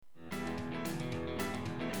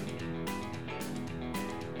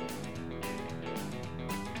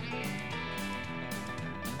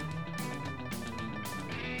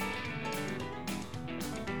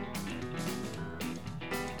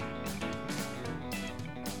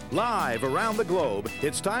Live around the globe,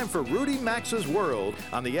 it's time for Rudy Maxa's World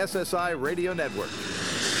on the SSI Radio Network.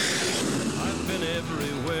 I've been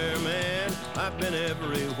everywhere, man. I've been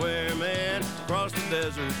everywhere, man. Across the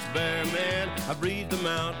deserts bare, man. I breathe the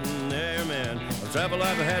mountain air, man. Of travel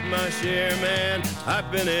I've had my share, man.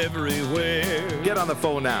 I've been everywhere. Get on the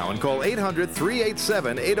phone now and call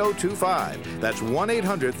 800-387-8025. That's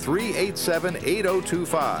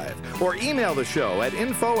 1-800-387-8025. Or email the show at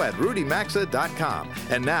info@rudymaxa.com.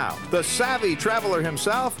 And now, the savvy traveler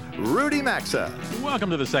himself, Rudy Maxa. Welcome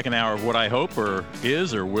to the second hour of what I hope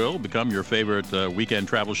is or will become your favorite weekend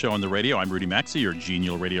travel show on the radio. I'm Rudy Maxa, your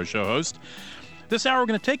genial radio show host. This hour, we're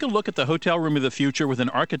going to take a look at the hotel room of the future with an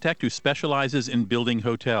architect who specializes in building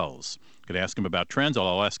hotels. Could ask him about trends.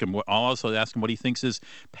 I'll also ask him what he thinks is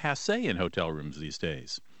passé in hotel rooms these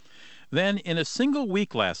days. Then, in a single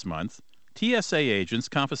week last month, TSA agents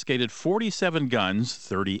confiscated 47 guns,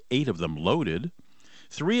 38 of them loaded,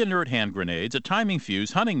 3 inert hand grenades, a timing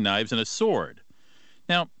fuse, hunting knives, and a sword.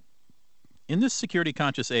 Now, in this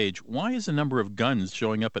security-conscious age, why is the number of guns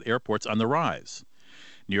showing up at airports on the rise?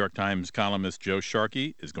 New York Times columnist Joe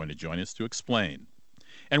Sharkey is going to join us to explain.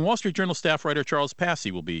 And Wall Street Journal staff writer Charles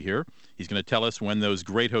Passy will be here. He's going to tell us when those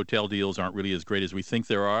great hotel deals aren't really as great as we think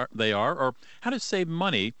they are, or how to save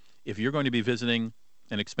money if you're going to be visiting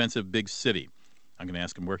an expensive big city. I'm going to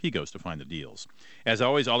ask him where he goes to find the deals. As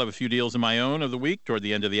always, I'll have a few deals of my own of the week toward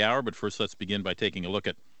the end of the hour, but first let's begin by taking a look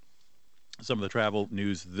at some of the travel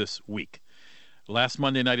news this week. Last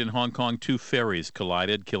Monday night in Hong Kong, 2 ferries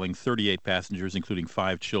collided, killing 38 passengers, including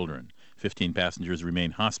 5 children. 15 passengers remain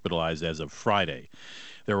hospitalized as of Friday.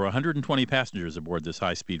 There were 120 passengers aboard this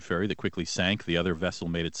high-speed ferry that quickly sank. The other vessel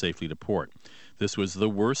made it safely to port. This was the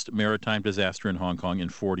worst maritime disaster in Hong Kong in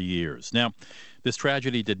 40 years. Now, this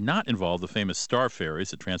tragedy did not involve the famous Star ferries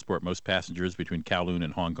that transport most passengers between Kowloon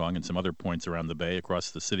and Hong Kong and some other points around the bay across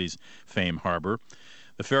the city's famed harbor.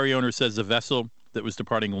 The ferry owner says the vessel that was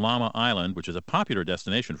departing Lama Island, which is a popular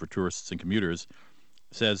destination for tourists and commuters,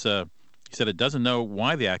 he said it doesn't know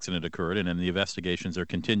why the accident occurred, and the investigations are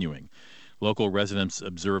continuing. Local residents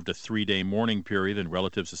observed a 3-day mourning period, and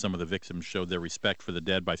relatives of some of the victims showed their respect for the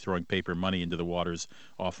dead by throwing paper money into the waters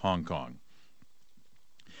off Hong Kong.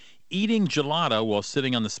 Eating gelato while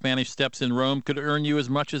sitting on the Spanish Steps in Rome could earn you as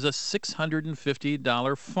much as a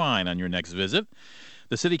 $650 fine on your next visit.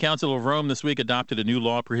 The City Council of Rome this week adopted a new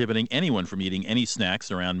law prohibiting anyone from eating any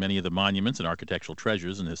snacks around many of the monuments and architectural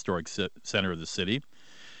treasures in the historic center of the city.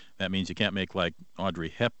 That means you can't make like Audrey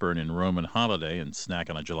Hepburn in Roman Holiday and snack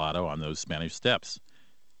on a gelato on those Spanish Steps.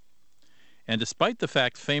 And despite the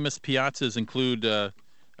fact famous piazzas include the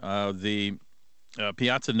Piazza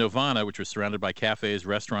Novana, which was surrounded by cafes,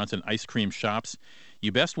 restaurants, and ice cream shops,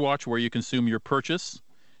 you best watch where you consume your purchase.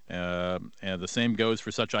 And the same goes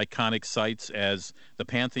for such iconic sites as the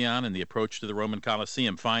Pantheon and the approach to the Roman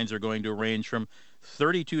Colosseum. Fines are going to range from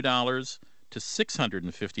 $32 to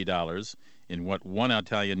 $650 in what one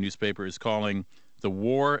Italian newspaper is calling the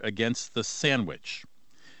war against the sandwich.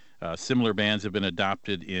 Similar bans have been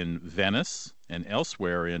adopted in Venice and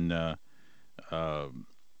elsewhere in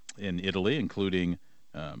Italy, including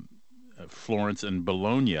Florence and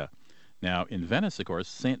Bologna. Now, in Venice, of course,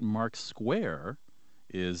 St. Mark's Square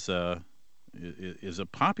is a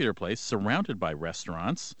popular place surrounded by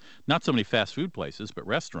restaurants, not so many fast food places, but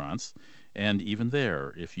restaurants. And even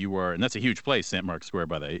there, if you are, and that's a huge place, St. Mark's Square,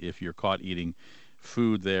 by the way, if you're caught eating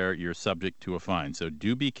food there, you're subject to a fine. So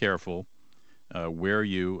do be careful where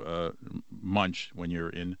you munch when you're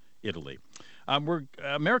in Italy.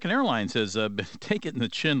 American Airlines has been taken in the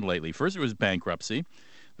chin lately. First it was bankruptcy.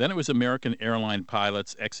 Then it was American airline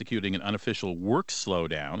pilots executing an unofficial work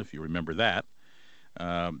slowdown, if you remember that.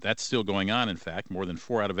 That's still going on, in fact. More than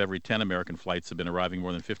 4 out of every 10 American flights have been arriving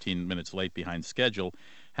more than 15 minutes late behind schedule.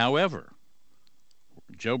 However,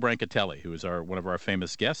 Joe Brancatelli, who is one of our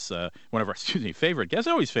famous guests, favorite guests,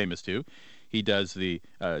 always famous too. He does the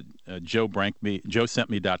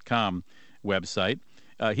JoeSentMe.com website.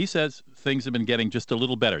 He says things have been getting just a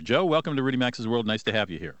little better. Joe, welcome to Rudy Maxa's World. Nice to have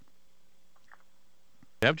you here.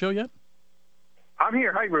 Have Joe yet? I'm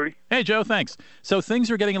here. Hi, Rudy. Hey, Joe, thanks. So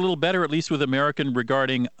things are getting a little better, at least with American,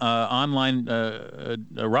 regarding online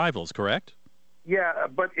arrivals, correct? Yeah,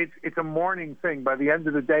 but it's a morning thing. By the end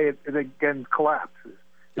of the day, it again collapses.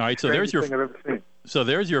 All right, so there's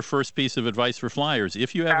your first piece of advice for flyers.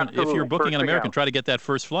 If you're booking an American, try to get that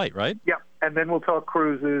first flight, right? Yeah, and then we'll talk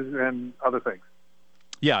cruises and other things.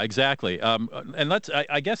 Yeah, exactly. And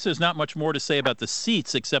I guess there's not much more to say about the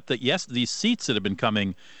seats, except that, yes, these seats that have been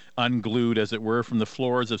coming unglued, as it were, from the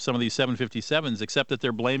floors of some of these 757s, except that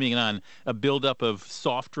they're blaming it on a buildup of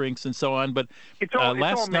soft drinks and so on. But it's all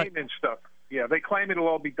maintenance stuff. Yeah, they claim it'll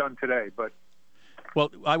all be done today, but... Well,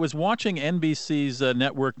 I was watching NBC's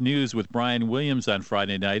network news with Brian Williams on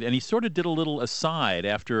Friday night, and he sort of did a little aside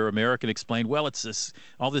after American explained, well, it's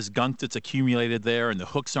all this gunk that's accumulated there, and the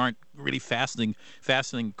hooks aren't really fastening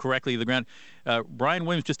correctly to the ground. Brian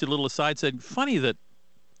Williams just did a little aside, said, funny that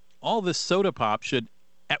all this soda pop should,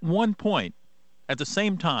 at one point, at the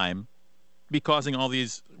same time, be causing all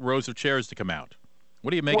these rows of chairs to come out.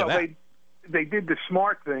 What do you make of that? They did the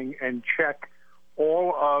smart thing and check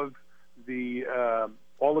all of the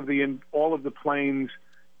planes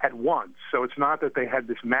at once. So it's not that they had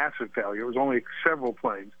this massive failure. It was only several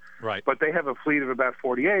planes. Right. But they have a fleet of about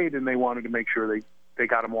 48, and they wanted to make sure they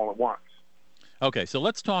got them all at once. Okay, so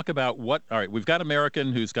let's talk about all right, we've got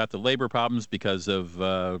American who's got the labor problems because of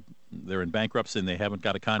they're in bankruptcy and they haven't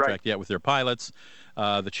got a contract yet with their pilots.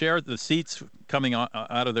 The seats coming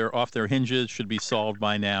off their hinges should be solved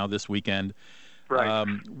by now this weekend. Right.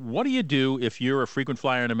 What do you do if you're a frequent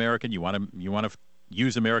flyer in American? You want to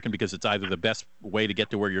use American because it's either the best way to get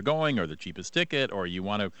to where you're going or the cheapest ticket, or you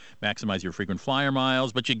want to maximize your frequent flyer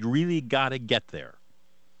miles, but you really got to get there.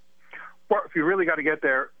 Well, if you really got to get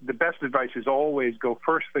there, the best advice is always go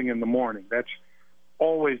first thing in the morning. That's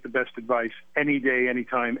always the best advice any day, any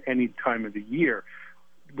time of the year.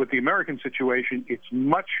 With the American situation, it's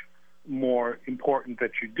much more important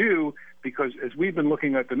that you do, because as we've been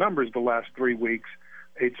looking at the numbers the last 3 weeks,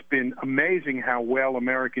 it's been amazing how well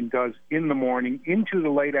American does in the morning into the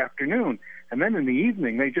late afternoon. And then in the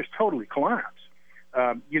evening, they just totally collapse.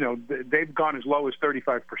 They've gone as low as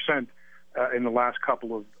 35% in the last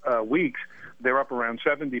couple of weeks. They're up around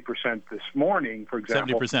 70% this morning, for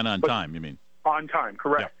example. 70% on time, you mean? On time,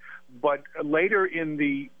 correct. Yeah. But later in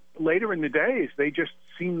the days, they just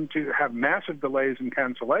seem to have massive delays and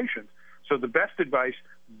cancellations. So the best advice,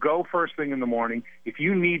 go first thing in the morning. If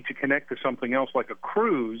you need to connect to something else like a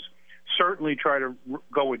cruise, certainly try to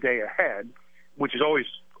go a day ahead, which is always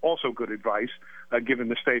also good advice, given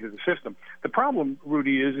the state of the system. The problem,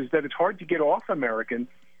 Rudy, is that it's hard to get off American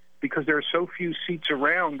because there are so few seats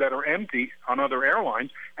around that are empty on other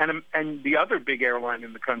airlines, and the other big airline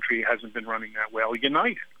in the country hasn't been running that well,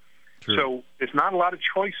 United. True. So there's not a lot of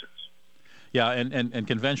choices. Yeah, and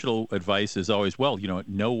conventional advice is always,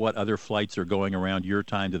 know what other flights are going around your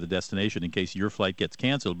time to the destination in case your flight gets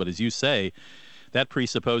canceled. But as you say, that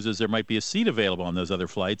presupposes there might be a seat available on those other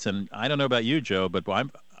flights. And I don't know about you, Joe, but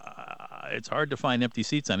it's hard to find empty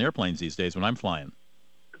seats on airplanes these days when I'm flying.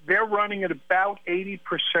 They're running at about 80%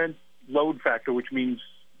 load factor, which means,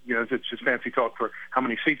 it's just fancy talk for how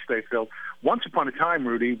many seats they fill. Once upon a time,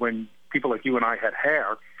 Rudy, when people like you and I had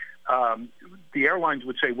hair, the airlines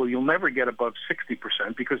would say, well, you'll never get above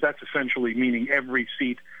 60%, because that's essentially meaning every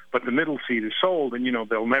seat but the middle seat is sold, and,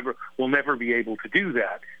 we'll never be able to do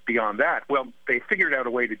that beyond that. Well, they figured out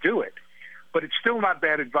a way to do it. But it's still not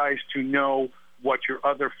bad advice to know what your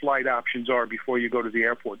other flight options are before you go to the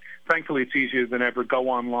airport. Thankfully, it's easier than ever. Go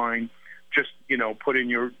online, just, put in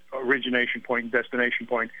your origination point and destination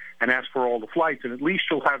point and ask for all the flights, and at least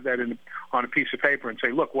you'll have that on a piece of paper and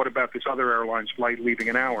say, look, what about this other airline's flight leaving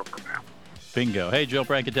an hour from now? Bingo. Hey, Joe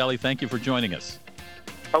Brancatelli, thank you for joining us.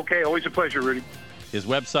 Okay, always a pleasure, Rudy. His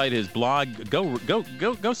website, his blog, go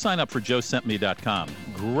sign up for joesentme.com.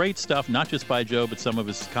 Great stuff, not just by Joe, but some of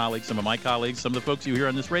his colleagues, some of my colleagues, some of the folks you hear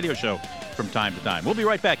on this radio show from time to time. We'll be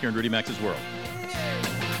right back here in Rudy Maxa's World.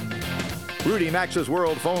 Rudy Maxa's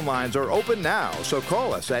World phone lines are open now, so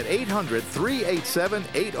call us at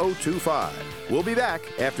 800-387-8025. We'll be back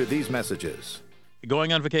after these messages.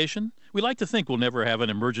 Going on vacation? We like to think we'll never have an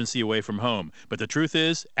emergency away from home, but the truth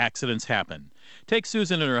is, accidents happen. Take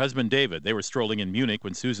Susan and her husband David. They were strolling in Munich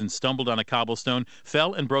when Susan stumbled on a cobblestone,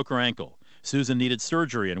 fell, and broke her ankle. Susan needed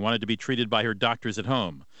surgery and wanted to be treated by her doctors at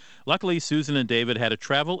home. Luckily, Susan and David had a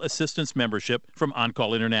travel assistance membership from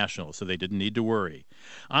OnCall International, so they didn't need to worry.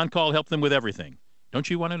 OnCall helped them with everything. Don't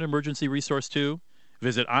you want an emergency resource too?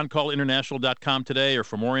 Visit OnCallInternational.com today, or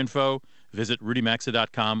for more info, visit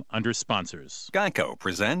RudyMaxa.com under sponsors. Geico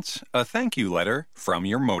presents a thank you letter from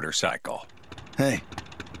your motorcycle. Hey,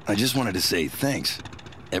 I just wanted to say thanks.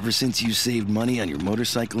 Ever since you saved money on your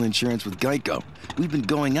motorcycle insurance with Geico, we've been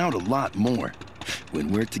going out a lot more.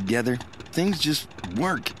 When we're together, things just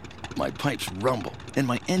work. My pipes rumble, and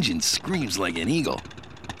my engine screams like an eagle.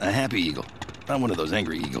 A happy eagle, not one of those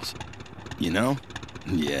angry eagles. You know?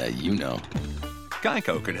 Yeah, you know.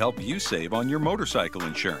 Geico could help you save on your motorcycle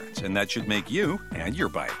insurance, and that should make you and your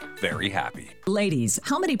bike very happy. Ladies,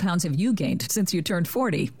 how many pounds have you gained since you turned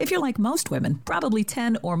 40? If you're like most women, probably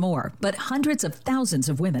 10 or more. But hundreds of thousands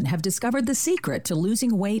of women have discovered the secret to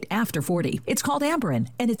losing weight after 40. It's called Amberen,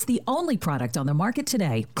 and it's the only product on the market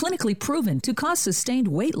today clinically proven to cause sustained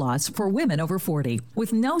weight loss for women over 40.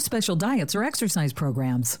 With no special diets or exercise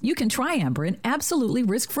programs, you can try Amberen absolutely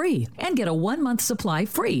risk-free and get a 1-month supply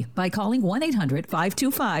free by calling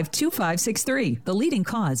 1-800-525-2563. The leading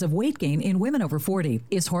cause of weight gain in women over 40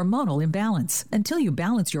 is hormonal imbalance. Until you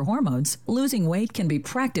balance your hormones, losing weight can be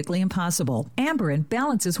practically impossible. Amberen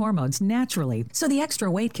balances hormones naturally, so the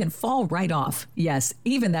extra weight can fall right off. Yes,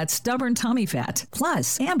 even that stubborn tummy fat.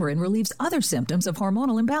 Plus, Amberen relieves other symptoms of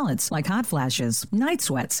hormonal imbalance, like hot flashes, night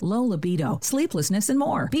sweats, low libido, sleeplessness, and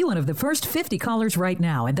more. Be one of the first 50 callers right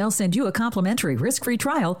now, and they'll send you a complimentary risk-free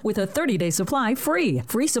trial with a 30-day supply free.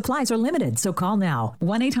 Free supplies are limited, so call now.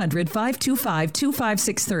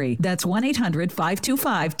 1-800-525-2563. That's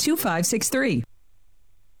 1-800-525-2563.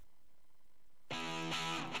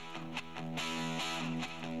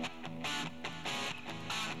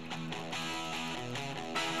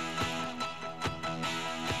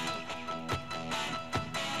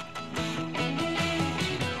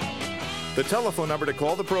 The telephone number to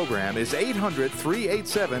call the program is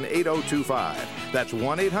 800-387-8025. That's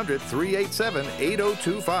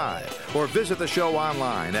 1-800-387-8025. Or visit the show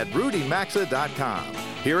online at rudymaxa.com.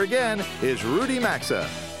 Here again is Rudy Maxa.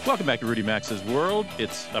 Welcome back to Rudy Maxa's World.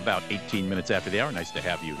 It's about 18 minutes after the hour. Nice to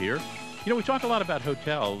have you here. You know, we talk a lot about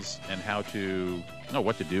hotels and how to know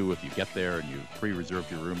what to do if you get there and you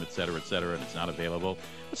pre-reserved your room, et cetera, and it's not available.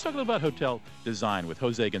 Let's talk a little about hotel design with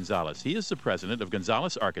Jose Gonzalez. He is the president of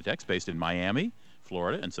Gonzalez Architects, based in Miami,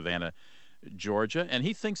 Florida, and Savannah, Georgia, and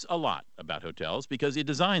he thinks a lot about hotels because he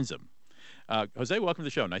designs them. Jose, welcome to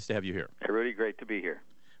the show. Nice to have you here. Hey, Rudy, great to be here.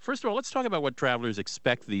 First of all, let's talk about what travelers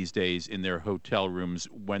expect these days in their hotel rooms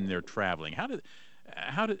when they're traveling. What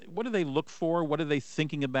do they look for? What are they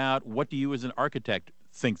thinking about? What do you as an architect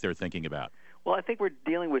think they're thinking about? Well, I think we're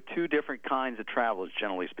dealing with two different kinds of travelers,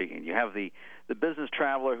 generally speaking. You have the business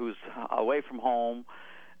traveler who's away from home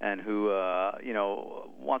and who,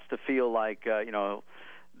 wants to feel like,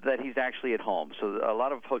 that he's actually at home. So a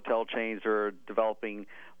lot of hotel chains are developing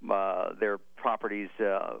their properties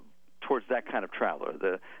towards that kind of traveler,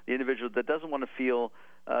 the individual that doesn't want to feel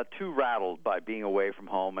too rattled by being away from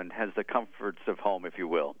home and has the comforts of home, if you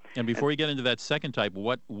will. And before we get into that second type,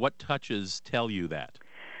 what touches tell you that?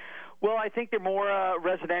 Well, I think they're more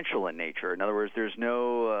residential in nature. In other words, there's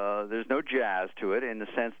no jazz to it in the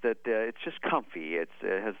sense that it's just comfy. It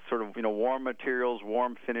has sort of warm materials,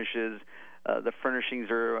 warm finishes. The furnishings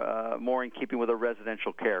are more in keeping with a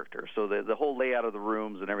residential character. So the whole layout of the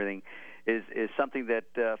rooms and everything is something that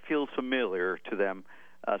feels familiar to them.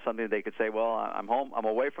 Something that they could say, well, I'm home, I'm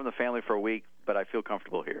away from the family for a week, but I feel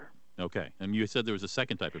comfortable here. Okay, and you said there was a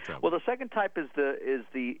second type of traveler. Well, the second type is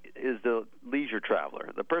the leisure traveler,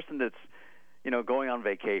 the person that's going on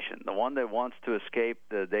vacation, the one that wants to escape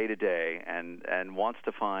the day-to-day and wants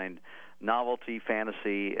to find novelty,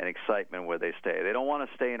 fantasy, and excitement where they stay. They don't want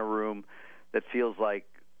to stay in a room that feels like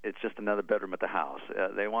it's just another bedroom at the house.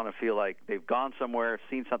 They want to feel like they've gone somewhere,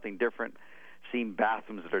 seen something different, seen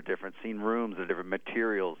bathrooms that are different, seen rooms that are different,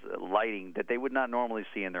 materials, lighting that they would not normally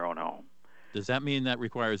see in their own home. Does that mean that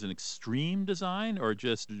requires an extreme design or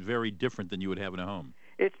just very different than you would have in a home?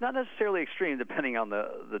 It's not necessarily extreme, depending on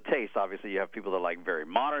the taste. Obviously, you have people that like very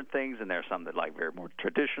modern things, and there are some that like very more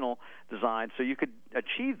traditional design. So you could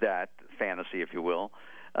achieve that fantasy, if you will,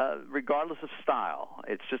 regardless of style.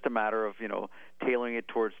 It's just a matter of tailoring it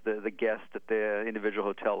towards the guest that the individual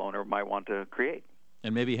hotel owner might want to create.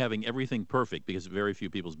 And maybe having everything perfect, because very few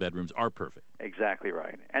people's bedrooms are perfect. Exactly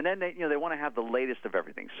right. And then they want to have the latest of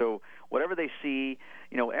everything. So whatever they see,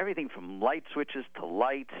 everything from light switches to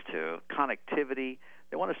lights to connectivity,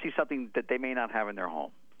 they want to see something that they may not have in their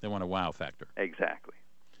home. They want a wow factor. Exactly.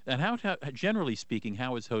 And how generally speaking,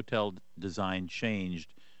 how has hotel design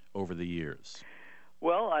changed over the years?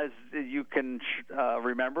 Well, as you can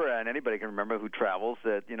remember, and anybody can remember who travels,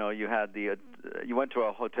 that you had you went to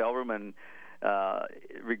a hotel room and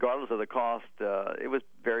regardless of the cost, it was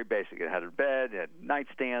very basic. It had a bed, it had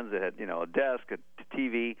nightstands, it had a desk, a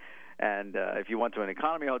TV, and if you went to an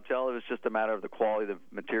economy hotel, it was just a matter of the quality of the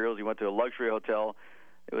materials. You went to a luxury hotel,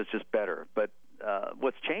 it was just better. But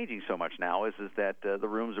what's changing so much now is that the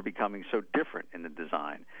rooms are becoming so different in the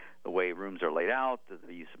design, the way rooms are laid out,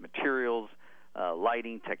 the use of materials,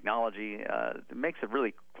 lighting, technology. It makes it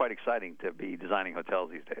really quite exciting to be designing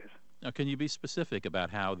hotels these days. Now, can you be specific about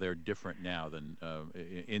how they're different now than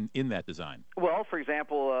in that design? Well, for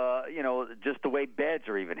example, just the way beds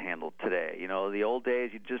are even handled today. The old days,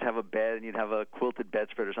 you'd just have a bed and you'd have a quilted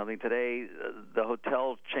bedspread or something. Today, the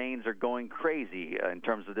hotel chains are going crazy in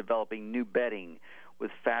terms of developing new bedding with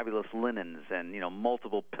fabulous linens and,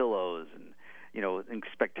 multiple pillows and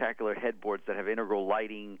spectacular headboards that have integral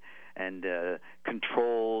lighting and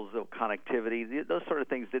controls of connectivity. Those sort of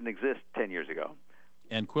things didn't exist 10 years ago.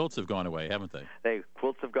 And quilts have gone away, haven't they?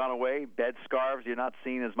 Quilts have gone away. Bed scarves, you're not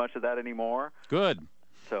seeing as much of that anymore. Good.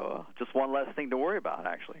 So just one less thing to worry about,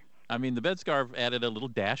 actually. I mean, the bed scarf added a little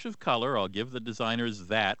dash of color. I'll give the designers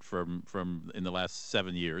that from in the last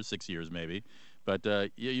 6 years maybe. But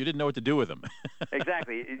you didn't know what to do with them.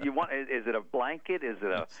 Exactly. Is it a blanket? Is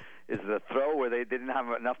it a throw where they didn't have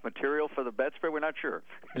enough material for the bedspread? We're not sure.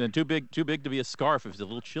 And then too big to be a scarf if it's a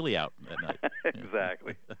little chilly out at night.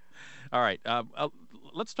 Exactly. All right.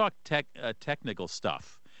 Let's talk technical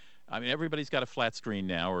stuff. I mean, everybody's got a flat screen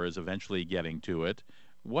now, or is eventually getting to it.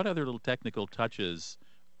 What other little technical touches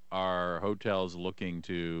are hotels looking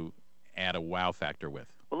to add a wow factor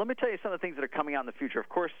with? Well, let me tell you some of the things that are coming out in the future. Of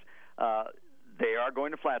course, they are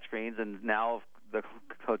going to flat screens, and now the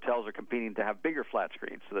hotels are competing to have bigger flat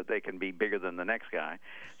screens so that they can be bigger than the next guy.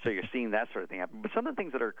 So you're seeing that sort of thing happen. But some of the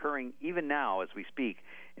things that are occurring even now as we speak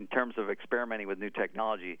in terms of experimenting with new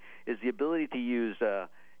technology is the ability to use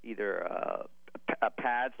either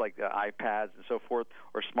pads like iPads and so forth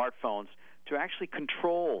or smartphones to actually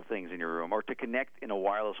control things in your room or to connect in a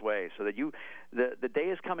wireless way so that the day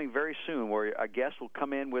is coming very soon where a guest will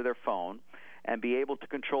come in with their phone and be able to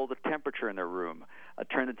control the temperature in their room,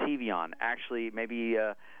 turn the TV on, actually maybe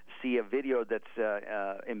see a video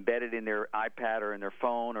that's embedded in their iPad or in their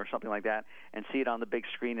phone or something like that, and see it on the big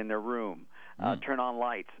screen in their room, turn on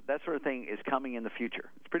lights. That sort of thing is coming in the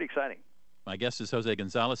future. It's pretty exciting. My guest is Jose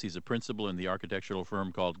Gonzalez. He's a principal in the architectural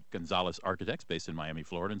firm called Gonzalez Architects, based in Miami,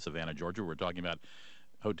 Florida, and Savannah, Georgia. We're talking about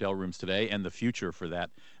hotel rooms today and the future for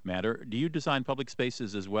that matter. Do you design public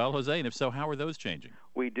spaces as well, Jose? And if so, how are those changing?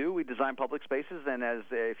 We do. We design public spaces, and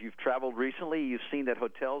if you've traveled recently, you've seen that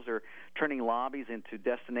hotels are turning lobbies into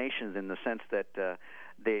destinations in the sense that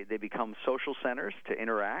they become social centers to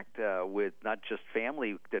interact with not just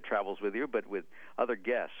family that travels with you, but with other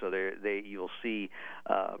guests. So you'll see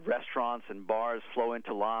restaurants and bars flow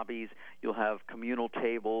into lobbies. You'll have communal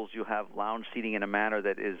tables. You'll have lounge seating in a manner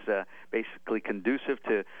that is basically conducive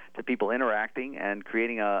to people interacting and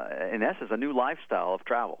creating, in essence, a new lifestyle of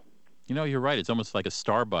travel. You're right. It's almost like a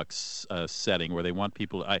Starbucks setting where they want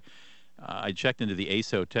people. I checked into the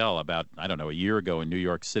Ace Hotel about, a year ago in New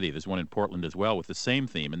York City. There's one in Portland as well with the same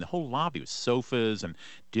theme. And the whole lobby was sofas and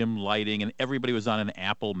dim lighting, and everybody was on an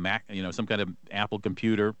Apple Mac, some kind of Apple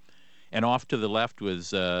computer. And off to the left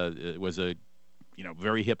was a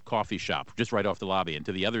very hip coffee shop just right off the lobby. And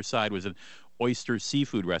to the other side was an oyster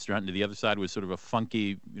seafood restaurant, and to the other side was sort of a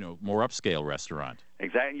funky, more upscale restaurant.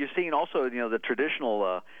 Exactly. You're seeing also, the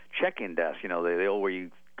traditional check-in desk, the old where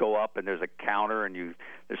you go up and there's a counter and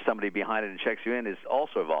there's somebody behind it and checks you in is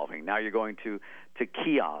also evolving. Now you're going to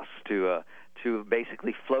kiosks, to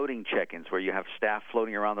basically floating check-ins where you have staff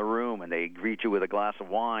floating around the room and they greet you with a glass of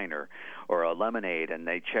wine or a lemonade and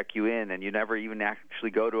they check you in and you never even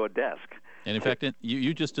actually go to a desk. And in fact,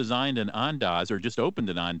 you just designed an Andaz, or just opened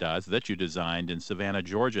an Andaz that you designed in Savannah,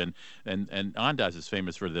 Georgia, and Andaz is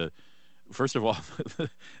famous for first of all,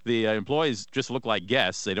 the employees just look like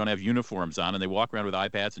guests. They don't have uniforms on, and they walk around with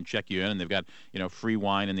iPads and check you in, and they've got free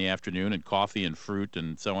wine in the afternoon and coffee and fruit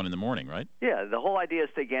and so on in the morning, right? Yeah, the whole idea is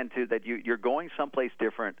that you're going someplace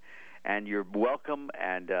different, and you're welcome,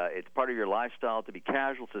 and it's part of your lifestyle to be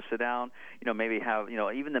casual, to sit down, maybe have,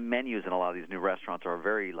 even the menus in a lot of these new restaurants are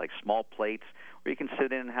very like small plates where you can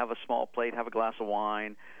sit in and have a small plate, have a glass of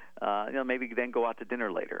wine, maybe then go out to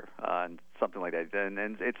dinner later and something like that.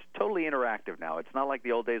 And it's totally interactive now. It's not like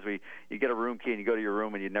the old days where you get a room key and you go to your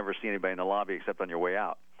room and you never see anybody in the lobby except on your way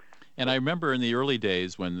out. And I remember in the early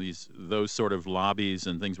days when those sort of lobbies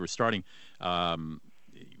and things were starting,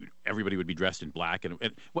 everybody would be dressed in black. And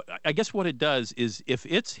I guess what it does is if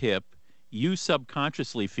it's hip, you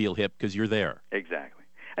subconsciously feel hip because you're there. Exactly.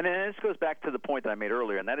 And then this goes back to the point that I made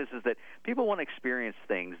earlier, and that is that people want to experience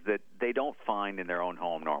things that they don't find in their own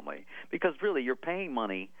home normally. Because really, you're paying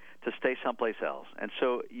money to stay someplace else. And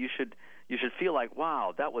so you should feel like,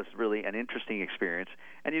 wow, that was really an interesting experience.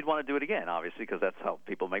 And you'd want to do it again, obviously, because that's how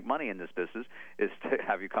people make money in this business, is to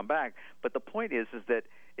have you come back. But the point is that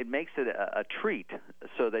it makes it a treat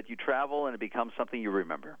so that you travel and it becomes something you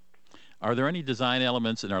remember. Are there any design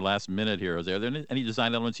elements in our last minute here? Are there any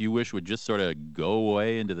design elements you wish would just sort of go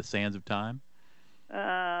away into the sands of time?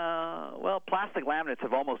 Well, plastic laminates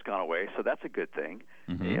have almost gone away, so that's a good thing.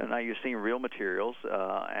 Mm-hmm. Now you're seeing real materials,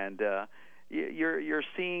 and you're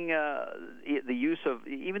seeing the use of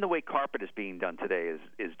even the way carpet is being done today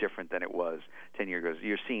is different than it was 10 years ago.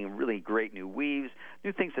 You're seeing really great new weaves,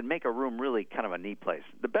 new things that make a room really kind of a neat place.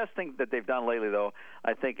 The best thing that they've done lately, though,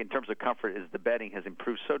 I think in terms of comfort, is the bedding has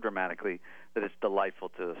improved so dramatically that it's delightful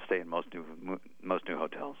to stay in most new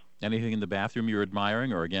hotels. Anything in the bathroom you're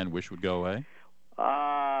admiring, or again wish would go away?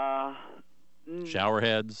 Shower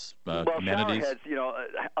heads, amenities. Shower heads,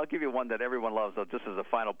 I'll give you one that everyone loves, though, just as a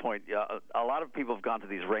final point. A lot of people have gone to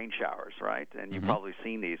these rain showers, right? And you've probably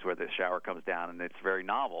seen these where the shower comes down, and it's very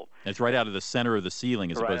novel. It's right out of the center of the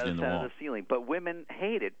ceiling as opposed to in the wall. Right out of the ceiling. But women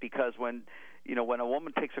hate it because when a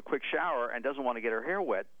woman takes a quick shower and doesn't want to get her hair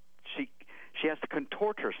wet, she has to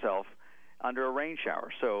contort herself under a rain shower.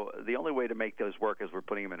 So the only way to make those work as we're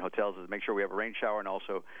putting them in hotels is make sure we have a rain shower and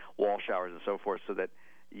also wall showers and so forth, so that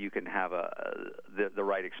you can have the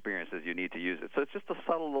right experience as you need to use it. So it's just a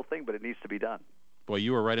subtle little thing, but it needs to be done. Boy,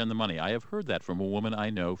 you are right on the money. I have heard that from a woman I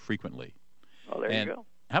know frequently. Oh, there you go.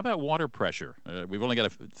 How about water pressure? We've only got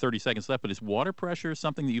 30 seconds left, but is water pressure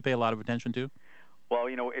something that you pay a lot of attention to? Well,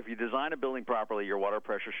 if you design a building properly, your water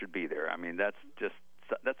pressure should be there. I mean, that's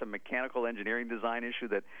a mechanical engineering design issue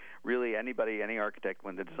that really any architect,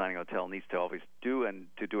 when they're designing a hotel, needs to always do, and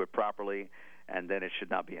to do it properly, and then it should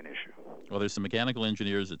not be an issue. Well, there's some mechanical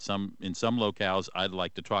engineers in some locales I'd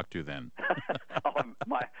like to talk to then.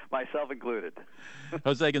 Myself included.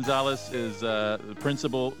 Jose Gonzalez is the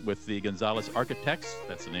principal with the Gonzalez Architects.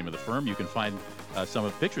 That's the name of the firm. You can find some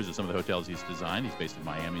of the pictures of some of the hotels he's designed. He's based in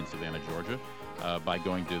Miami and Savannah, Georgia, by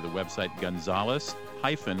going to the website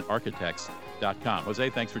gonzalez-architects.com. Jose,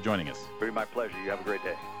 thanks for joining us. Really my pleasure. You have a great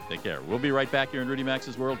day. Take care. We'll be right back here in Rudy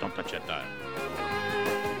Maxa's World. Don't touch that dial.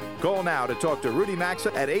 Call now to talk to Rudy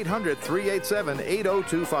Maxa at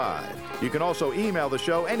 800-387-8025. You can also email the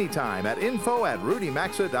show anytime at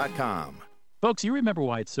info@rudymaxa.com. Folks, you remember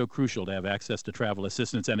why it's so crucial to have access to travel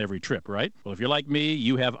assistance on every trip, right? Well, if you're like me,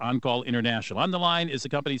 you have OnCall International. On the line is the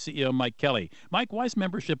company's CEO, Mike Kelly. Mike, why is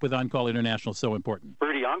membership with OnCall International so important?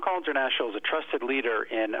 Rudy, OnCall International is a trusted leader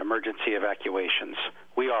in emergency evacuations.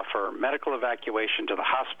 We offer medical evacuation to the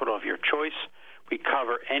hospital of your choice. We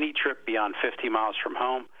cover any trip beyond 50 miles from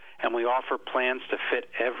home, and we offer plans to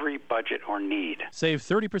fit every budget or need. Save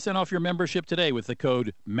 30% off your membership today with the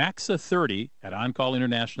code MAXA30 at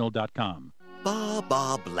OnCallInternational.com. Ba,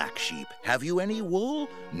 ba, black sheep. Have you any wool?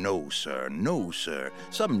 No, sir, no, sir.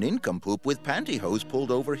 Some nincompoop with pantyhose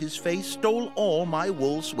pulled over his face stole all my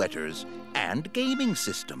wool sweaters and gaming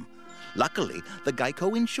system. Luckily, the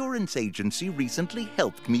Geico Insurance Agency recently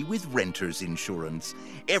helped me with renter's insurance.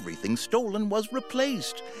 Everything stolen was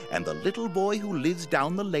replaced, and the little boy who lives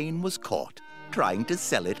down the lane was caught trying to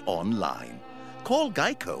sell it online. Call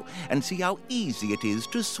Geico and see how easy it is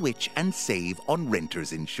to switch and save on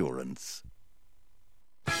renter's insurance.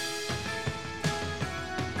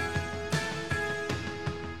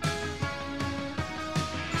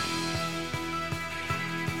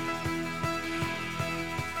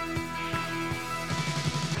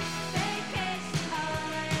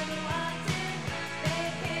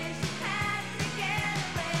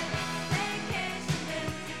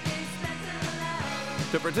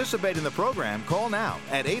 To participate in the program, call now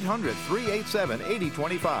at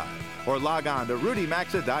 800-387-8025 or log on to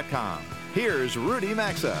rudymaxa.com. Here's Rudy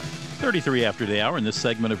Maxa. 33 after the hour, and this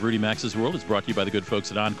segment of Rudy Maxa's World is brought to you by the good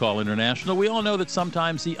folks at OnCall International. We all know that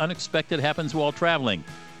sometimes the unexpected happens while traveling.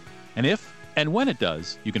 And if and when it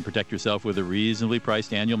does, you can protect yourself with a reasonably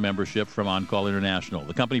priced annual membership from OnCall International.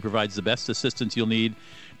 The company provides the best assistance you'll need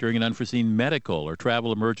during an unforeseen medical or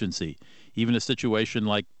travel emergency, even a situation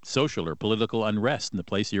like social or political unrest in the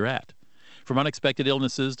place you're at. From unexpected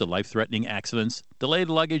illnesses to life-threatening accidents, delayed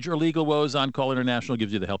luggage, or legal woes, OnCall International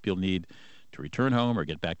gives you the help you'll need to return home or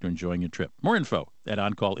get back to enjoying your trip. More info at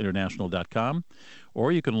OnCallInternational.com,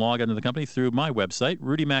 or you can log onto the company through my website,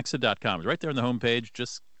 RudyMaxa.com. It's right there on the homepage.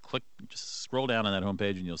 Just scroll down on that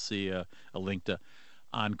homepage and you'll see a link to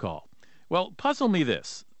OnCall. Well, puzzle me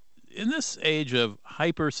this. In this age of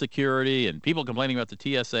hyper-security and people complaining about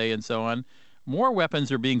the TSA and so on, more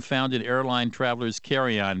weapons are being found in airline travelers'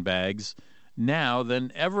 carry-on bags now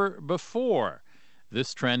than ever before.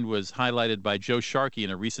 This trend was highlighted by Joe Sharkey in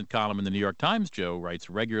a recent column in the New York Times. Joe writes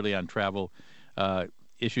regularly on travel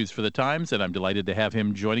issues for the Times, and I'm delighted to have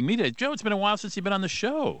him joining me today. Joe, it's been a while since you've been on the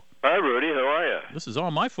show. Hi, Rudy. How are you? This is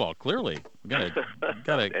all my fault, clearly. I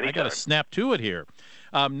got to snap to it here.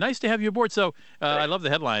 Nice to have you aboard. So I love the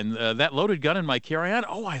headline, that loaded gun in my carry-on.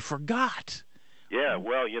 Oh, I forgot. Yeah,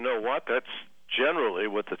 well, you know what? That's generally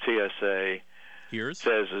what the TSA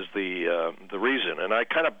says is the reason, and I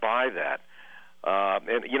kind of buy that.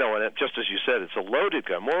 And just as you said, it's a loaded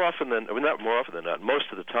gun. Not more often than not, most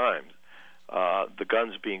of the time, the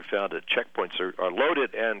guns being found at checkpoints are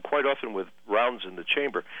loaded, and quite often with rounds in the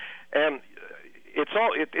chamber. And it's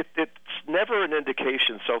never an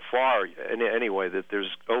indication so far, anyway, that there's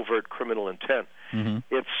overt criminal intent. Mm-hmm.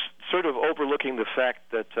 It's sort of overlooking the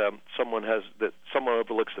fact that someone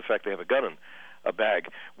overlooks the fact they have a gun in a bag,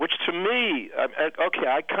 which to me,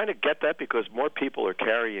 I kind of get that because more people are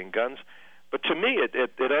carrying guns, but to me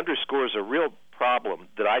it underscores a real problem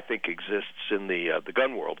that I think exists in the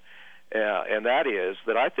gun world, and that is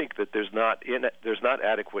that I think that there's not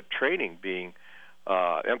adequate training being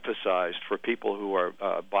emphasized for people who are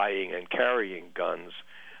buying and carrying guns.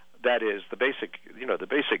 That is the basic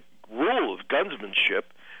rule of gunsmanship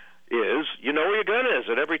is you know where your gun is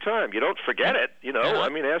at every time. You don't forget it.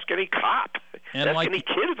 Ask any cop. Ask any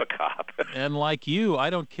kid of a cop. And like you, I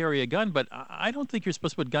don't carry a gun, but I don't think you're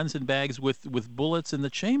supposed to put guns in bags with bullets in the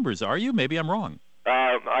chambers, are you? Maybe I'm wrong.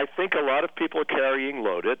 I think a lot of people are carrying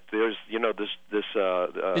loaded. There's, this.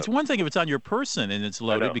 It's one thing if it's on your person and it's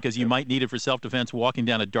loaded because you might need it for self-defense walking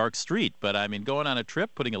down a dark street. But I mean, going on a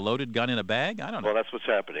trip, putting a loaded gun in a bag, I don't know. Well, that's what's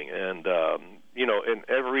happening. And a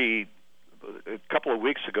couple of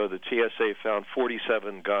weeks ago, the TSA found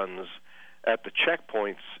 47 guns at the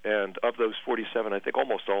checkpoints, and of those 47, I think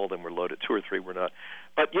almost all of them were loaded. 2 or 3 were not.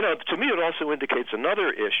 But to me, it also indicates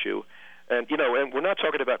another issue. And we're not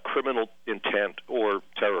talking about criminal intent or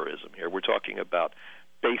terrorism here. We're talking about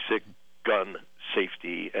basic gun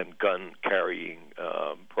safety and gun carrying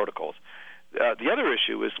protocols. The other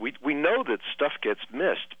issue is we know that stuff gets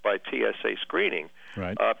missed by TSA screening,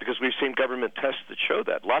 right? Because we've seen government tests that show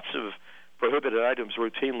that lots of prohibited items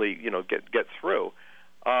routinely get through.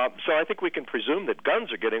 So I think we can presume that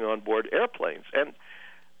guns are getting on board airplanes, and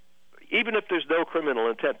even if there's no criminal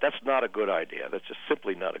intent, that's not a good idea. That's just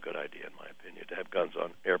simply not a good idea, in my opinion, to have guns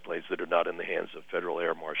on airplanes that are not in the hands of federal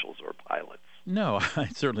air marshals or pilots. No, I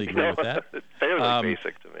certainly agree with that. It's fairly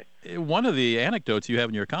basic to me. One of the anecdotes you have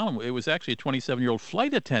in your column, it was actually a 27-year-old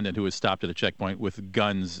flight attendant who was stopped at a checkpoint with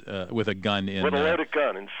guns, with a gun in. With a loaded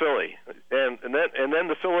gun in Philly, and then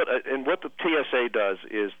the and what the TSA does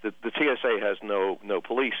is that the TSA has no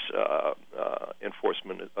police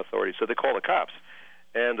enforcement authority, so they call the cops.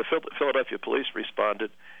 And the Philadelphia police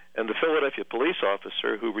responded, and the Philadelphia police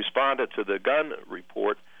officer who responded to the gun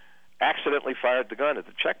report accidentally fired the gun at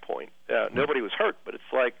the checkpoint. Nobody was hurt, but it's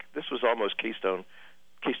like this was almost Keystone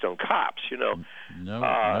Cops, No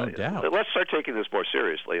doubt. Let's start taking this more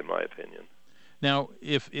seriously, in my opinion. Now,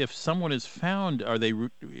 if someone is found, are they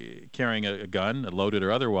carrying a gun, loaded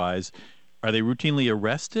or otherwise, are they routinely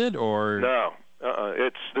arrested or? No.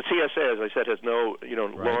 It's the TSA, as I said, has no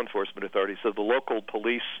law enforcement authority. So the local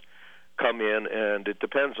police come in, and it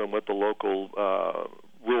depends on what the local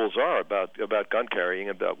rules are about gun carrying,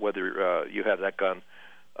 about whether you have that gun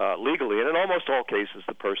legally. And in almost all cases,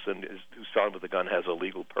 the person who's found with the gun has a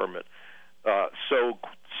legal permit. So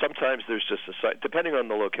sometimes there's just depending on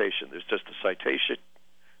the location, there's just a citation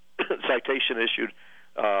issued.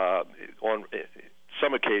 On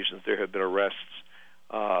some occasions, there have been arrests.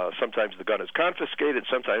 Sometimes the gun is confiscated.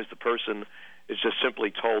 Sometimes the person is just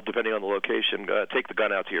simply told, depending on the location, take the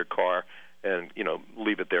gun out to your car and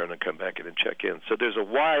leave it there and then come back in and check in. So there's a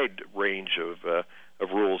wide range of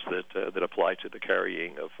rules that apply to the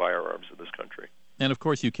carrying of firearms in this country. And of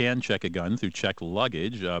course, you can check a gun through checked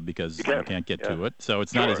luggage because you can't get to it. So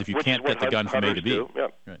it's not as if you can't get the gun from A to B. Yeah.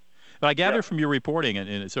 Right. But I gather from your reporting,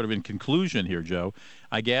 and sort of in conclusion here, Joe,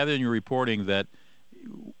 I gather in your reporting that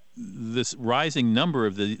this rising number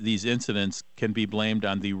of these incidents can be blamed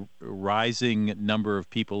on the rising number of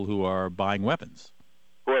people who are buying weapons.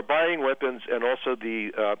 Who are buying weapons, and also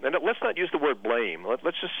and let's not use the word blame.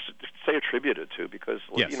 Let's just say attributed to, because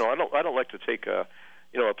yes. I don't like to take a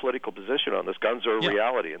political position on this. Guns are a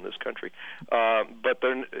reality in this country, but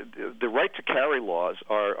the right to carry laws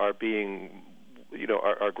are being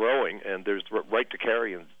are growing, and there's right to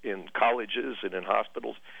carry in colleges and in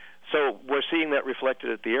hospitals. So we're seeing that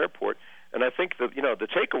reflected at the airport, and I think the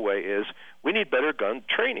takeaway is we need better gun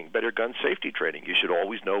training, better gun safety training. You should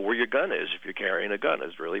always know where your gun is if you're carrying a gun.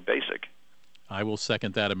 It's really basic. I will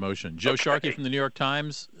second that emotion. Joe Sharkey from the New York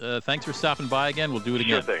Times. Thanks for stopping by again. We'll do it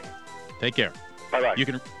again. Sure thing. Take care. Bye-bye.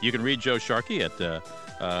 You can read Joe Sharkey at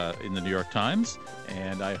in the New York Times,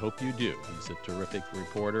 and I hope you do. He's a terrific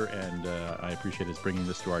reporter, and I appreciate his bringing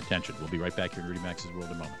this to our attention. We'll be right back here in Rudy Max's World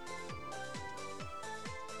in a moment.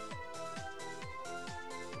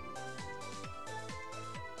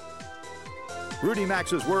 Rudy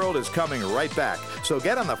Maxa's World is coming right back, so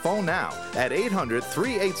get on the phone now at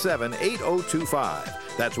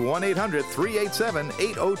 800-387-8025. That's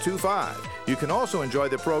 1-800-387-8025. You can also enjoy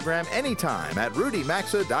the program anytime at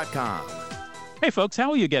rudymaxa.com. Hey folks, how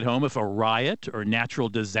will you get home if a riot or natural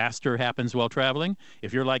disaster happens while traveling?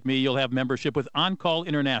 If you're like me, you'll have membership with On-Call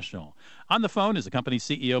International. On the phone is the company's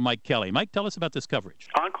CEO, Mike Kelly. Mike, tell us about this coverage.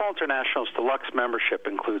 On-Call International's deluxe membership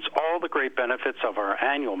includes all the great benefits of our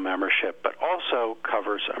annual membership, but also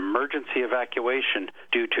covers emergency evacuation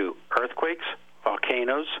due to earthquakes,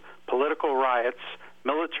 volcanoes, political riots,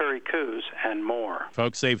 military coups, and more.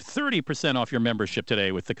 Folks, save 30% off your membership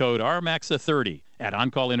today with the code RMAXA30 at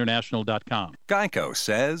OnCallInternational.com. Geico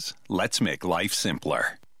says, let's make life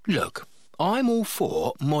simpler. Look, I'm all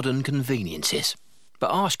for modern conveniences. But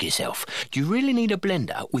ask yourself, do you really need a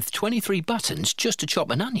blender with 23 buttons just to chop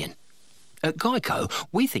an onion? At Geico,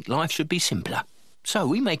 we think life should be simpler. So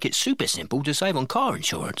we make it super simple to save on car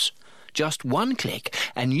insurance. Just one click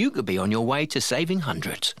and you could be on your way to saving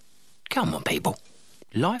hundreds. Come on, people.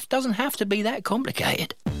 Life doesn't have to be that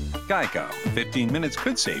complicated. Geico. 15 minutes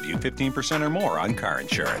could save you 15% or more on car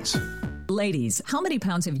insurance. Ladies, how many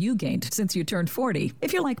pounds have you gained since you turned 40?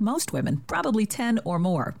 If you're like most women, probably 10 or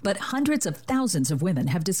more. But hundreds of thousands of women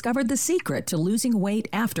have discovered the secret to losing weight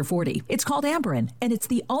after 40. It's called Amberen, and it's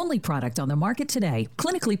the only product on the market today,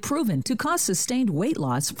 clinically proven to cause sustained weight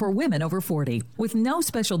loss for women over 40. With no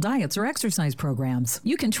special diets or exercise programs,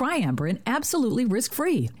 you can try Amberen absolutely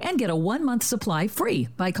risk-free and get a 1-month supply free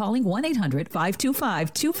by calling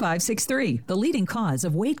 1-800-525-2563. The leading cause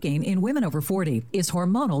of weight gain in women over 40 is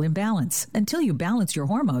hormonal imbalance. Until you balance your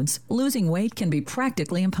hormones, losing weight can be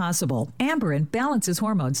practically impossible. Amberen balances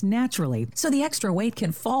hormones naturally, so the extra weight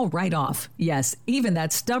can fall right off. Yes, even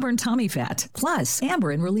that stubborn tummy fat. Plus,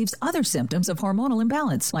 Amberen relieves other symptoms of hormonal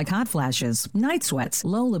imbalance, like hot flashes, night sweats,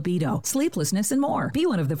 low libido, sleeplessness, and more. Be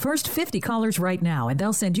one of the first 50 callers right now, and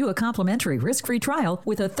they'll send you a complimentary risk-free trial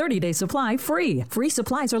with a 30-day supply free. Free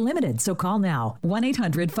supplies are limited, so call now.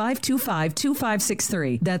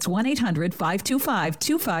 1-800-525-2563. That's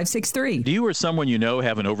 1-800-525-2563. Do you or someone you know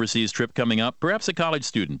have an overseas trip coming up? Perhaps a college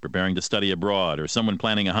student preparing to study abroad, or someone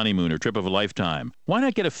planning a honeymoon or trip of a lifetime. Why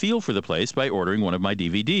not get a feel for the place by ordering one of my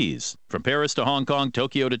DVDs? From Paris to Hong Kong,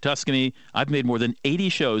 Tokyo to Tuscany, I've made more than 80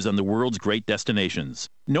 shows on the world's great destinations.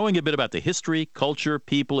 Knowing a bit about the history, culture,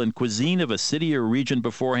 people, and cuisine of a city or region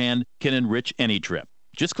beforehand can enrich any trip.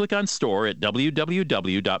 Just click on Store at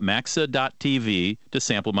www.maxa.tv to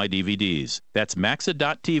sample my DVDs. That's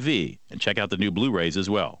maxa.tv, and check out the new Blu-rays as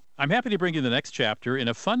well. I'm happy to bring you the next chapter in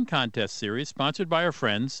a fun contest series sponsored by our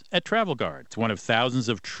friends at Travel Guard. It's one of thousands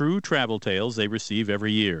of true travel tales they receive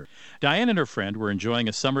every year. Diane and her friend were enjoying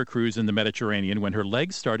a summer cruise in the Mediterranean when her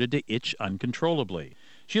legs started to itch uncontrollably.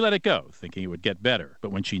 She let it go, thinking it would get better,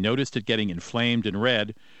 but when she noticed it getting inflamed and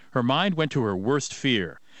red, her mind went to her worst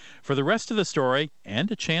fear. For the rest of the story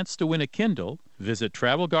and a chance to win a Kindle, visit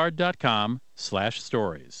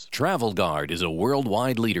TravelGuard.com/stories. Travel Guard is a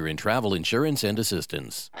worldwide leader in travel insurance and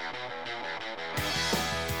assistance.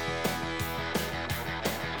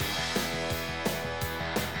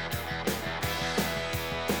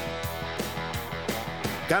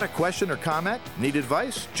 Got a question or comment? Need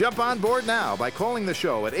advice? Jump on board now by calling the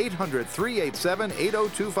show at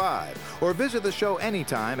 800-387-8025 or visit the show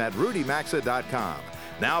anytime at rudymaxa.com.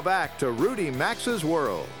 Now back to Rudy Maxa's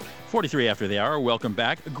World. 43 after the hour. Welcome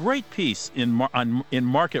back. A great piece in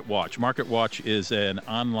Market Watch. Market Watch is an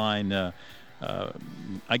online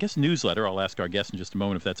newsletter. I'll ask our guest in just a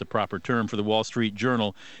moment if that's a proper term for the Wall Street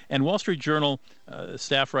Journal. And Wall Street Journal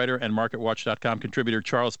staff writer and MarketWatch.com contributor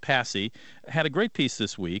Charles Passy had a great piece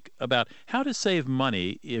this week about how to save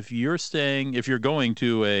money if you're going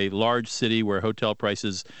to a large city where hotel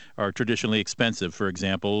prices are traditionally expensive, for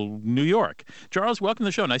example, New York. Charles, welcome to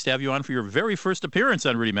the show. Nice to have you on for your very first appearance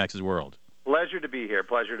on Rudy Maxa's World. Pleasure to be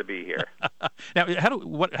here. Now,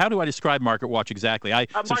 how do I describe Market Watch exactly? I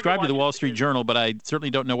subscribe to the Wall Street Journal, but I certainly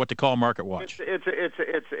don't know what to call Market Watch.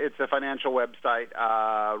 It's a financial website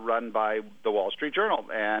run by the Wall Street Journal,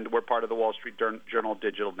 and we're part of the Wall Street Journal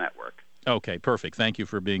Digital Network. Okay, perfect. Thank you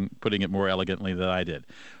for putting it more elegantly than I did.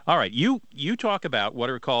 All right, you talk about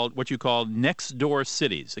what you call next door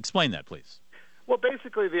cities. Explain that, please. Well,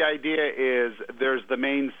 basically the idea is there's the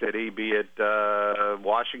main city, be it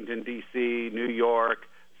Washington, D.C., New York,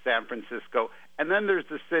 San Francisco, and then there's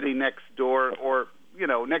the city next door, or,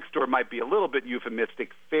 next door might be a little bit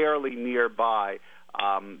euphemistic, fairly nearby,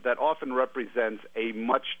 that often represents a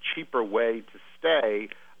much cheaper way to stay,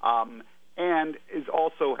 and is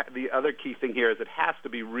also the other key thing here is it has to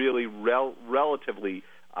be really relatively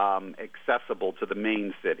accessible to the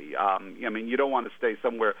main city. I mean, you don't want to stay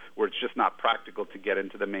somewhere where it's just not practical to get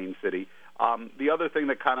into the main city. The other thing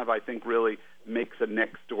that kind of, I think, really makes a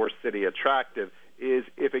next-door city attractive is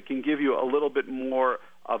if it can give you a little bit more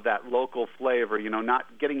of that local flavor, not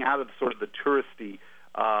getting out of sort of the touristy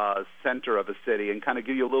center of a city and kind of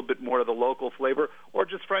give you a little bit more of the local flavor, or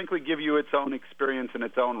just frankly give you its own experience in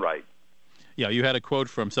its own right. Yeah, you had a quote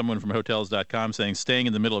from someone from Hotels.com saying, staying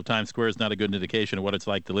in the middle of Times Square is not a good indication of what it's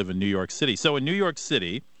like to live in New York City. So in New York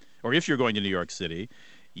City, or if you're going to New York City,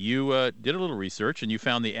 you did a little research, and you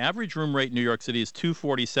found the average room rate in New York City is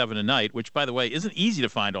 $247 a night, which, by the way, isn't easy to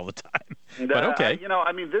find all the time. But okay.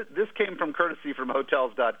 This came from courtesy from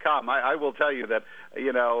Hotels.com. I will tell you that,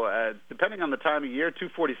 depending on the time of year,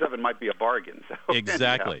 $247 might be a bargain. So,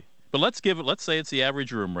 exactly. Anyhow. But let's say it's the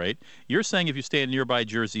average room rate. You're saying if you stay in nearby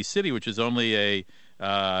Jersey City, which is only a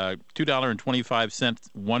 $2.25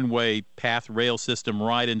 one-way path rail system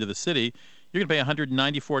ride into the city, you're going to pay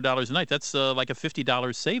 $194 a night. That's like a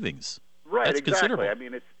 $50 savings. Right, That's exactly. Considerable. I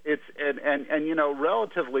mean, it's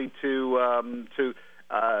relatively to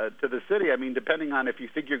the city. I mean, depending on if you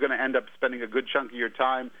think you're going to end up spending a good chunk of your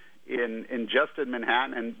time in just in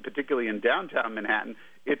Manhattan, and particularly in downtown Manhattan,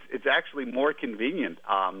 it's actually more convenient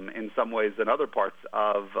in some ways than other parts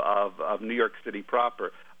of New York City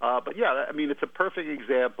proper. But yeah, I mean, it's a perfect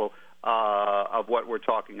example of what we're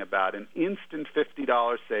talking about: an instant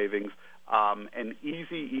 $50 savings, an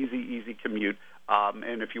easy commute.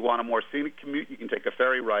 And if you want a more scenic commute, you can take a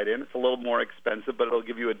ferry ride in. It's a little more expensive, but it'll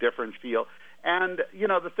give you a different feel. And,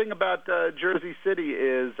 the thing about Jersey City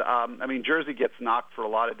is, Jersey gets knocked for a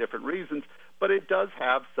lot of different reasons, but it does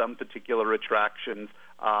have some particular attractions.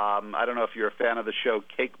 I don't know if you're a fan of the show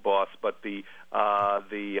Cake Boss, but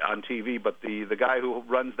on TV, but the guy who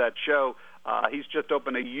runs that show, he's just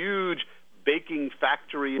opened a huge baking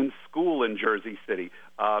factory and school in Jersey City.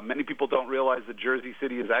 Many people don't realize that Jersey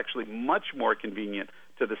City is actually much more convenient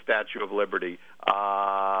to the Statue of Liberty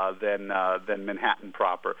than Manhattan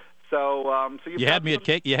proper. So you had me at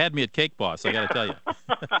Cake Boss. I got to tell you.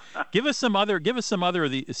 Give us some other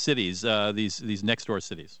of the cities, these next door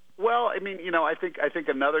cities. Well, I think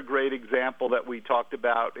another great example that we talked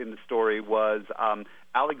about in the story was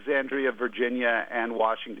Alexandria, Virginia, and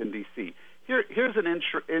Washington D.C. Here's an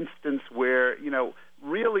instance where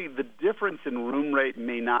really the difference in room rate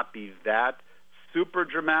may not be that super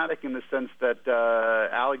dramatic, in the sense that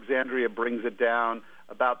Alexandria brings it down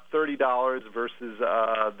about $30 versus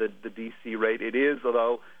the D.C. rate. It is,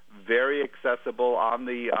 though, very accessible on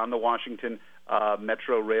the Washington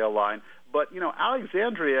Metro rail line. But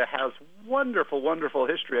Alexandria has wonderful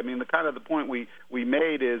history. I mean, the point we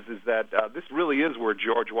made is that this really is where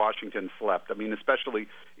George Washington slept. I mean, especially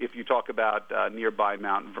if you talk about nearby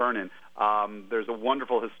Mount Vernon. There's a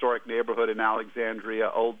wonderful historic neighborhood in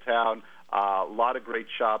Alexandria, Old Town. A lot of great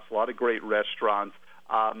shops, a lot of great restaurants.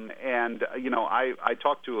 I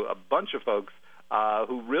talked to a bunch of folks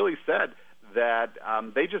who really said that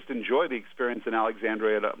they just enjoy the experience in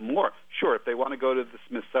Alexandria more. Sure, if they want to go to the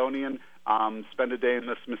Smithsonian, spend a day in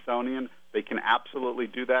the Smithsonian, they can absolutely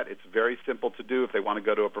do that. It's very simple to do. If they want to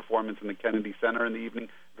go to a performance in the Kennedy Center in the evening,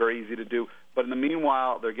 very easy to do. But in the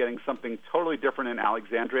meanwhile, they're getting something totally different in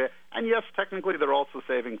Alexandria. And yes, technically, they're also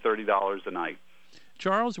saving $30 a night.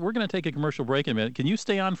 Charles, we're going to take a commercial break in a minute. Can you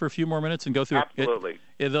stay on for a few more minutes and go through? Absolutely.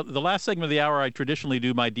 The last segment of the hour, I traditionally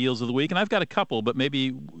do my deals of the week, and I've got a couple, but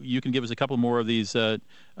maybe you can give us a couple more of these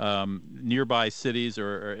nearby cities,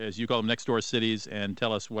 or as you call them, next-door cities, and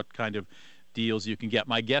tell us what kind of deals you can get.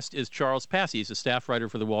 My guest is Charles Passy. He's a staff writer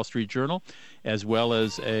for the Wall Street Journal, as well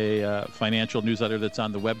as a financial newsletter that's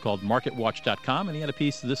on the web called MarketWatch.com, and he had a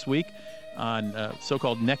piece this week on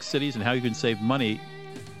so-called next cities and how you can save money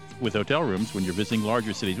with hotel rooms when you're visiting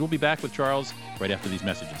larger cities. We'll be back with Charles right after these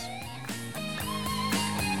messages.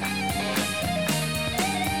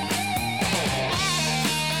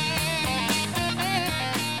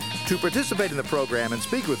 To participate in the program and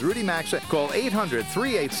speak with Rudy Maxa, call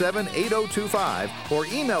 800-387-8025 or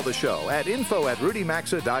email the show at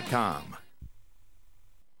info@rudymaxa.com.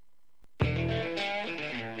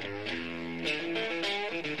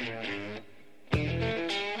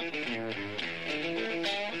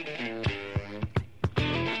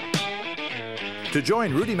 To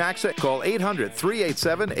join Rudy Maxa, call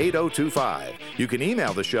 800-387-8025. You can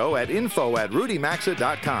email the show at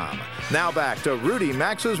info@rudymaxa.com. Now back to Rudy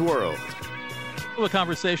Maxa's World. A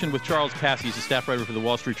conversation with Charles Passy. He's a staff writer for the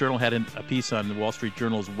Wall Street Journal. Had a piece on the Wall Street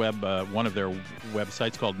Journal's web, one of their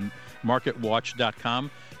websites called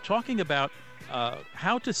MarketWatch.com, talking about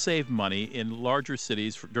how to save money in larger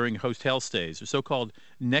cities during hotel stays, or so-called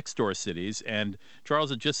next-door cities. And Charles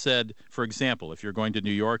had just said, for example, if you're going to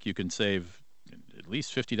New York, you can save at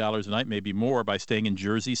least $50 a night, maybe more, by staying in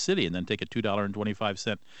Jersey City and then take a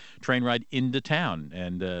 $2.25 train ride into town.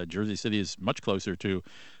 And Jersey City is much closer to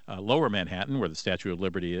Lower Manhattan, where the Statue of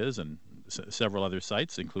Liberty is, and several other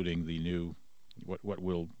sites, including the new what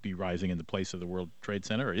will be rising in the place of the World Trade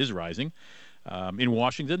Center, or is rising. In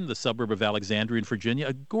Washington, the suburb of Alexandria in Virginia,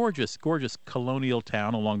 a gorgeous, gorgeous colonial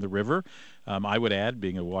town along the river. I would add,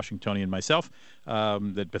 being a Washingtonian myself,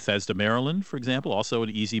 that Bethesda, Maryland, for example, also an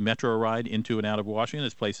easy metro ride into and out of Washington.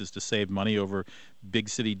 There's places to save money over big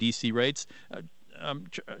city D.C. rates.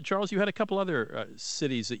 Charles, you had a couple other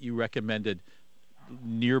cities that you recommended,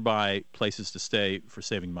 nearby places to stay for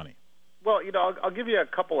saving money. Well, I'll give you a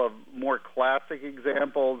couple of more classic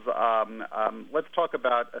examples. Let's talk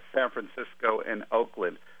about San Francisco and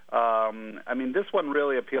Oakland. This one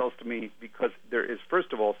really appeals to me because there is,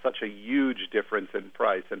 first of all, such a huge difference in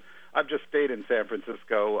price. And I've just stayed in San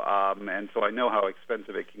Francisco, and so I know how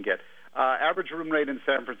expensive it can get. Average room rate in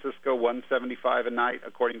San Francisco, $175 a night,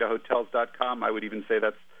 according to Hotels.com. I would even say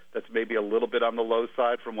that's maybe a little bit on the low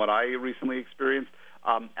side from what I recently experienced.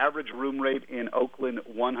 Average room rate in Oakland,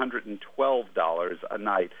 $112 a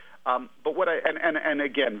night. But what and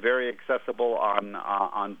again, very accessible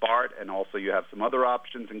on BART, and also you have some other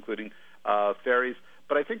options, including ferries.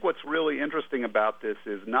 But I think what's really interesting about this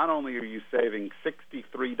is not only are you saving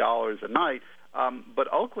 $63 a night,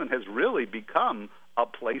 but Oakland has really become a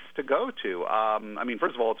place to go to.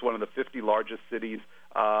 First of all, it's one of the 50 largest cities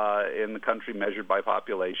in the country measured by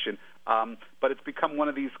population, but it's become one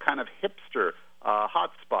of these kind of hipster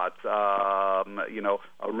hotspots,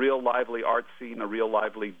 a real lively art scene, a real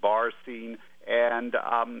lively bar scene. And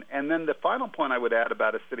then the final point I would add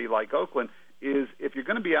about a city like Oakland is if you're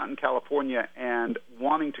going to be out in California and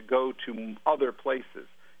wanting to go to other places,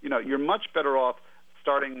 you're much better off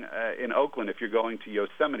starting in Oakland if you're going to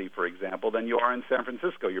Yosemite, for example, than you are in San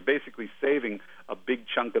Francisco. You're basically saving a big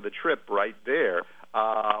chunk of the trip right there,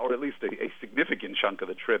 or at least a significant chunk of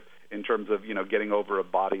the trip in terms of, getting over a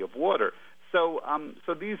body of water. So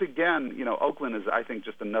these, again, Oakland is, I think,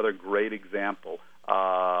 just another great example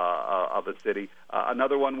of a city.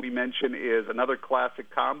 Another one we mention is another classic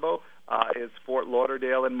combo is Fort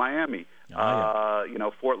Lauderdale and Miami.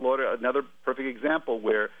 Fort Lauderdale, another perfect example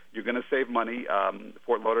where you're going to save money.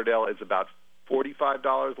 Fort Lauderdale is about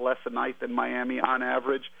 $45 less a night than Miami on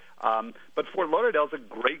average. But Fort Lauderdale is a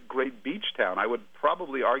great, great beach town. I would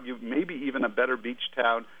probably argue maybe even a better beach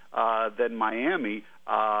town than Miami.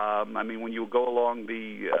 When you go along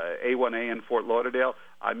the A1A in Fort Lauderdale,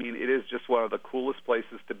 it is just one of the coolest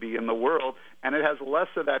places to be in the world, and it has less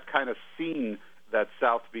of that kind of scene that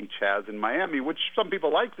South Beach has in Miami, which some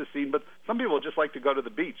people like the scene, but some people just like to go to the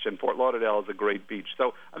beach, and Fort Lauderdale is a great beach.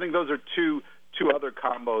 So I think those are two other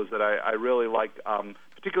combos that I really like,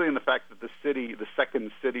 particularly in the fact that the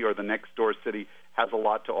second city or the next door city has a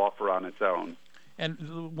lot to offer on its own.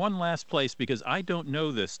 And one last place, because I don't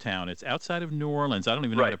know this town. It's outside of New Orleans. I don't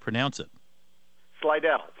even know how to pronounce it.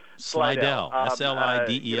 Slidell. Slidell.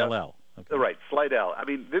 Slidell. Okay. Right, Slidell.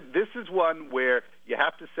 This is one where you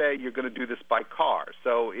have to say you're going to do this by car.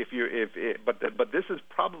 So but this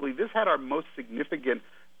had our most significant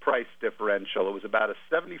price differential. It was about a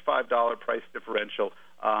 $75 price differential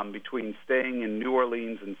between staying in New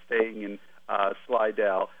Orleans and staying in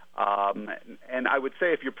Slidell. And I would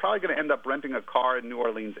say if you're probably going to end up renting a car in New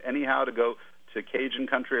Orleans anyhow to go to Cajun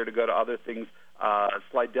country or to go to other things,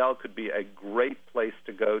 Slidell could be a great place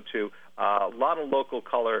to go to. A lot of local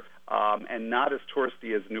color and not as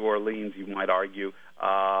touristy as New Orleans, you might argue.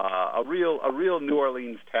 A real New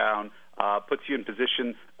Orleans town puts you in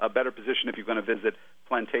a better position if you're going to visit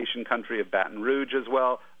plantation country of Baton Rouge as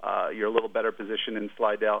well. You're a little better positioned in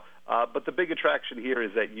Slidell. But the big attraction here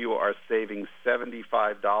is that you are saving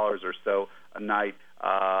 $75 or so a night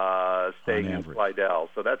staying in Slidell.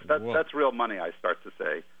 So that's real money, I start to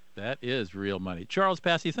say. That is real money. Charles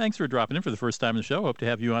Passy, thanks for dropping in for the first time in the show. Hope to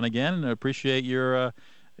have you on again, and appreciate your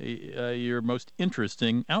most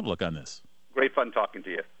interesting outlook on this. Great fun talking to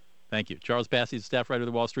you. Thank you. Charles Passy is staff writer of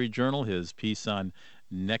the Wall Street Journal. His piece on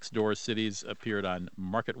next door cities appeared on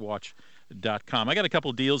MarketWatch.com. I got a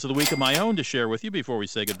couple deals of the week of my own to share with you before we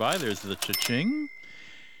say goodbye. There's the cha-ching.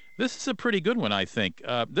 This is a pretty good one, I think.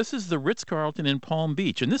 This is the Ritz-Carlton in Palm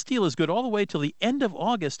Beach, and this deal is good all the way till the end of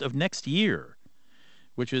August of next year,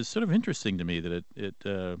 which is sort of interesting to me that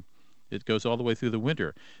it goes all the way through the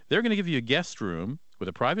winter. They're going to give you a guest room with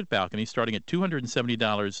a private balcony starting at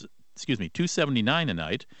 $279 a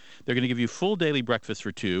night. They're going to give you full daily breakfast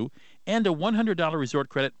for two and a $100 resort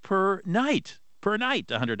credit per night. Per night,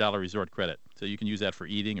 a $100 resort credit. So you can use that for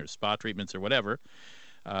eating or spa treatments or whatever.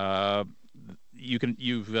 You can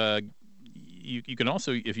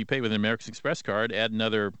also, if you pay with an American Express card, add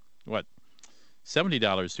another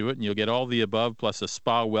 $70 to it, and you'll get all the above plus a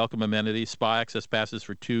spa welcome amenity, spa access passes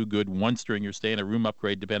for 2 good once during your stay, and a room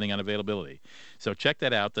upgrade depending on availability. So check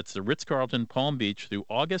that out. That's the Ritz-Carlton Palm Beach through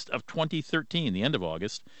August of 2013, the end of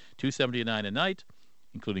August, $279 a night,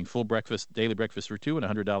 including full breakfast, daily breakfast for 2, and a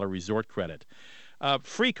 $100 resort credit.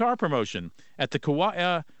 Free car promotion at the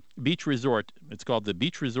Kauai Beach Resort. It's called the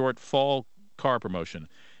Beach Resort Fall Car Promotion.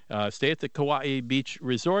 Stay at the Kauai Beach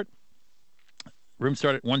Resort. Rooms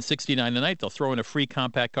start at $169 a night. They'll throw in a free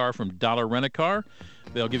compact car from Dollar Rent-A-Car.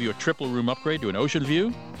 They'll give you a triple room upgrade to an ocean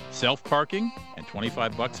view, self-parking, and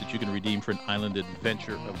 $25 that you can redeem for an island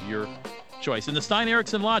adventure of your choice. In the Stein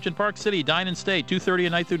Eriksen Lodge in Park City, dine and stay, $230 a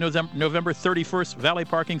night through November 31st. Valet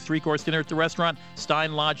parking, 3-course dinner at the restaurant,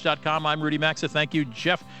 steinlodge.com. I'm Rudy Maxa. Thank you,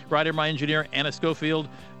 Jeff Ryder, my engineer, Anna Schofield,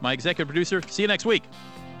 my executive producer. See you next week.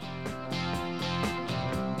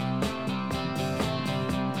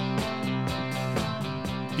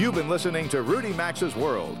 You've been listening to Rudy Maxa's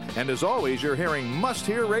World, and as always, you're hearing Must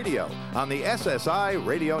Hear Radio on the SSI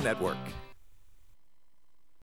Radio Network.